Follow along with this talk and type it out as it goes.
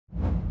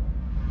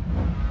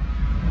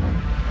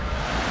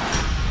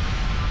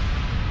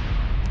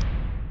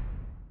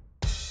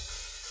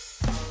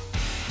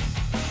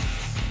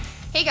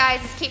Hey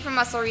guys, it's Kate from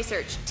Muscle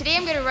Research. Today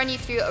I'm going to run you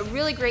through a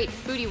really great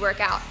booty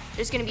workout.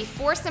 There's going to be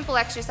 4 simple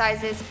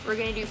exercises. We're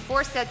going to do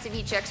 4 sets of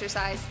each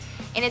exercise,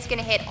 and it's going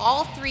to hit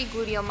all 3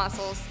 gluteal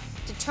muscles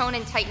to tone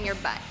and tighten your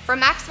butt. For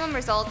maximum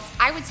results,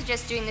 I would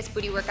suggest doing this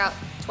booty workout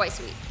twice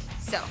a week.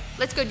 So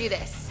let's go do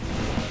this.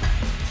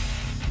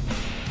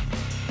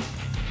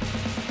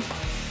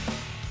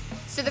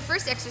 So the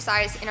first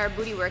exercise in our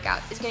booty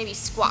workout is going to be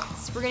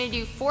squats. We're going to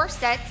do 4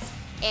 sets,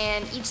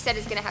 and each set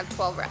is going to have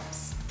 12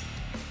 reps.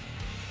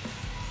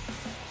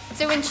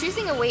 So when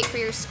choosing a weight for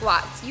your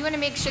squats, you want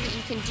to make sure that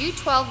you can do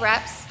 12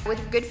 reps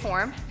with good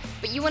form,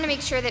 but you want to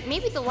make sure that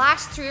maybe the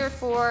last 3 or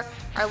 4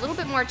 are a little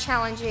bit more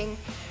challenging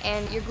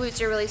and your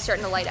glutes are really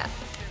starting to light up.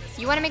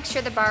 So you want to make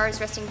sure the bar is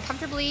resting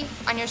comfortably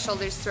on your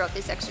shoulders throughout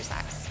this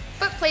exercise.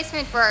 Foot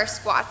placement for our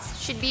squats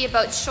should be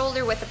about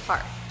shoulder width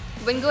apart.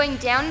 When going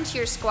down into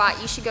your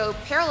squat, you should go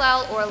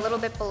parallel or a little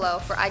bit below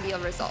for ideal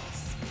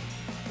results.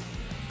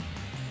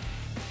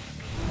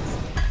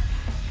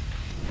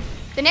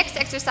 The next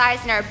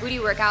exercise in our booty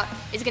workout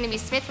is going to be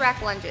Smith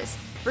rack lunges.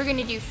 We're going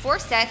to do 4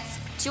 sets,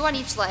 2 on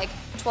each leg,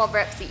 12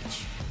 reps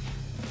each.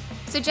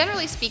 So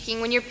generally speaking,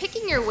 when you're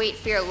picking your weight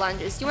for your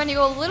lunges, you want to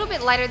go a little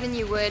bit lighter than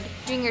you would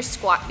doing your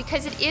squat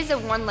because it is a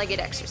one-legged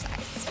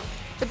exercise.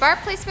 The bar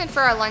placement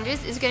for our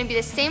lunges is going to be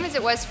the same as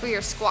it was for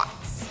your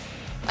squats.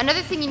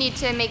 Another thing you need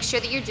to make sure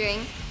that you're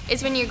doing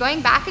is when you're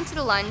going back into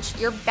the lunge,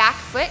 your back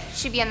foot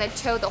should be on the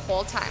toe the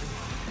whole time.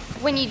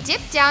 When you dip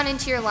down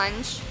into your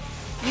lunge,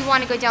 you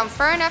want to go down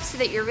far enough so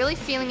that you're really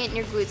feeling it in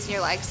your glutes and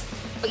your legs,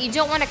 but you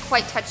don't want to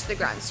quite touch the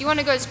ground. So you want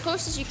to go as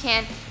close as you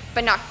can,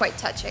 but not quite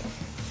touching.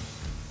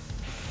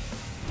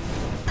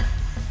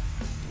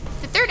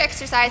 The third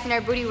exercise in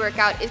our booty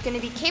workout is going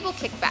to be cable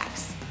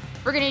kickbacks.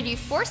 We're going to do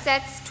 4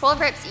 sets,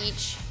 12 reps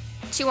each,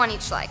 2 on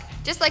each leg,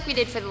 just like we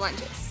did for the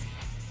lunges.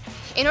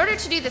 In order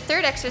to do the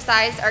third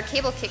exercise, our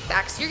cable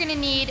kickbacks, you're going to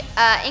need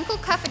an ankle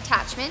cuff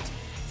attachment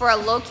for a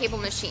low cable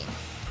machine.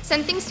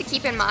 Some things to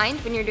keep in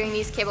mind when you're doing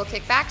these cable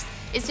kickbacks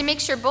is to make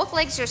sure both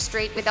legs are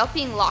straight without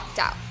being locked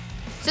out.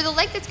 So the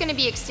leg that's going to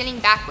be extending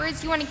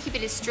backwards, you want to keep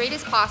it as straight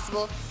as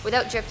possible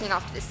without drifting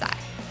off to the side.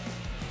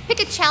 Pick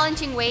a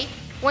challenging weight,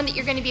 one that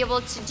you're going to be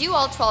able to do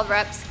all 12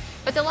 reps,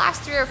 but the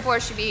last 3 or 4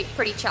 should be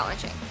pretty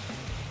challenging.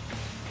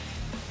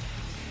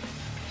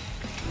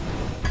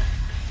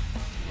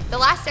 The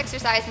last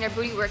exercise in our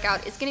booty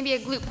workout is going to be a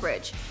glute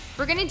bridge.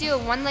 We're going to do a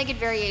one-legged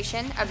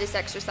variation of this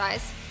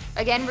exercise.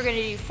 Again, we're going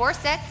to do 4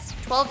 sets,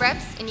 12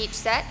 reps in each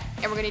set,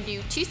 and we're going to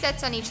do 2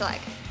 sets on each leg.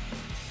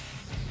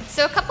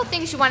 So a couple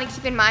things you want to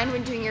keep in mind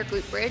when doing your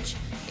glute bridge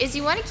is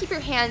you want to keep your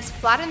hands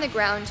flat on the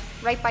ground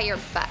right by your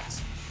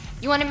butt.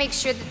 You want to make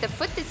sure that the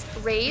foot that's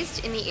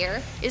raised in the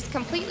air is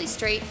completely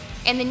straight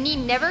and the knee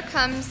never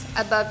comes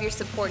above your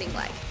supporting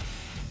leg.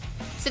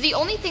 So the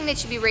only thing that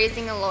should be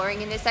raising and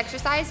lowering in this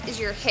exercise is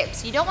your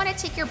hips. You don't want to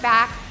take your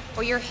back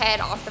or your head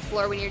off the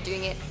floor when you're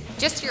doing it,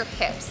 just your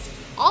hips.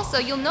 Also,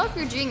 you'll know if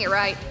you're doing it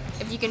right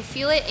if you can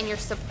feel it in your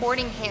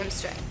supporting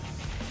hamstring.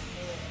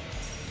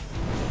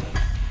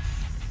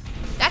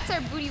 That's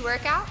our booty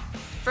workout.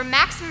 For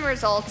maximum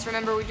results,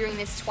 remember we're doing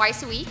this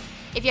twice a week.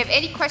 If you have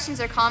any questions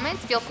or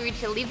comments, feel free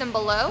to leave them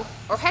below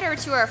or head over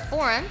to our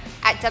forum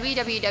at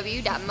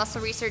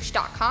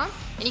www.muscleresearch.com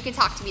and you can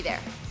talk to me there.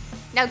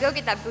 Now go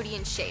get that booty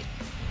in shape.